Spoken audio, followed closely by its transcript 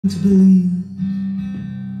to believe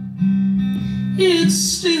it's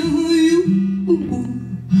still you.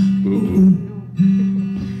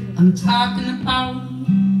 I'm talking about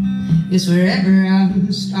it's wherever I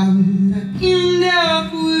start, I end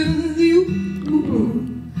up with you.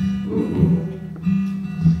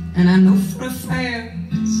 And I know for a fact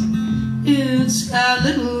it's got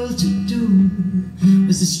little to do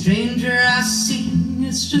with the stranger I see.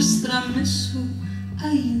 It's just that I miss who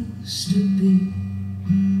I used to be.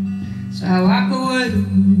 So I walk away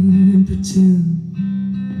and pretend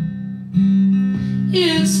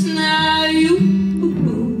it's not you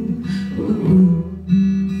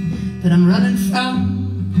that I'm running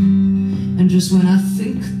from. And just when I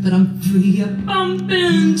think that I'm free, I bump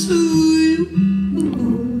into you.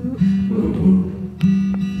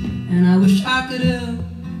 And I wish I could help,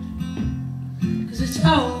 'cause it's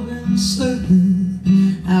all been said.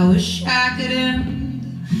 I wish I could end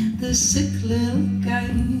the sick little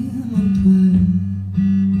game of play,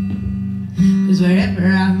 'cause wherever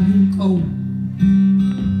I'm cold,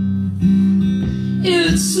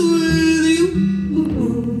 it's with you.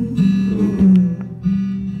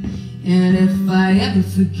 And if I ever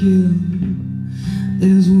forgive,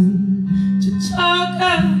 there's one to talk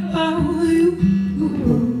about you.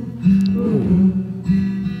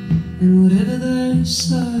 And whatever they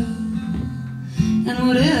say, and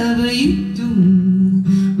whatever you do,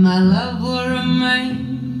 my love will remain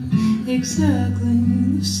exactly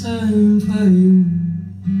the same for you.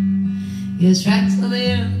 Yes, right till the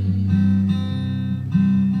end,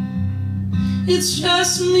 it's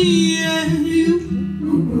just me and you.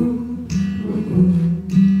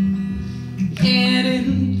 Hand in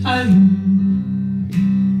hand,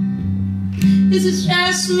 this is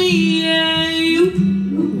just me and you.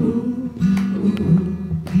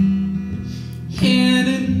 Hand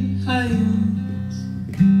in hand,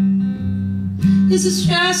 this is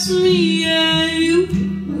just me and you.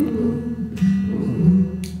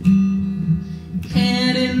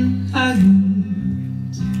 Hand in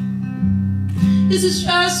hand, this is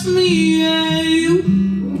just me and you.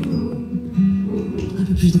 Un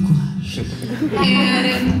peu plus de courage. Hand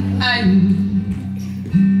in hand,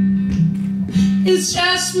 it's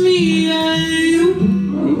just me and you.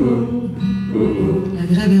 La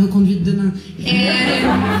grève est reconduite demain. Hand in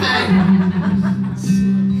hand,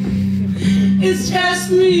 it's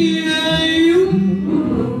just me and you.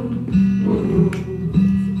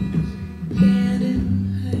 Hand in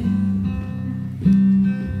hand,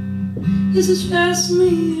 this is just me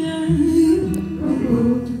and you.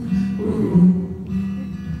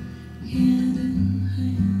 Hand in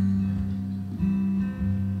hand,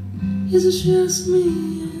 this is just me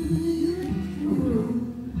and you.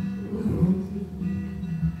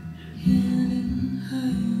 Hand in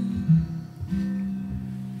hand,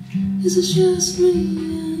 this is just me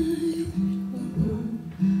and you.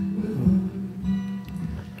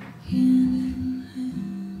 Hand in hand,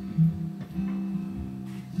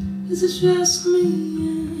 this is just me and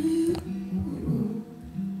you.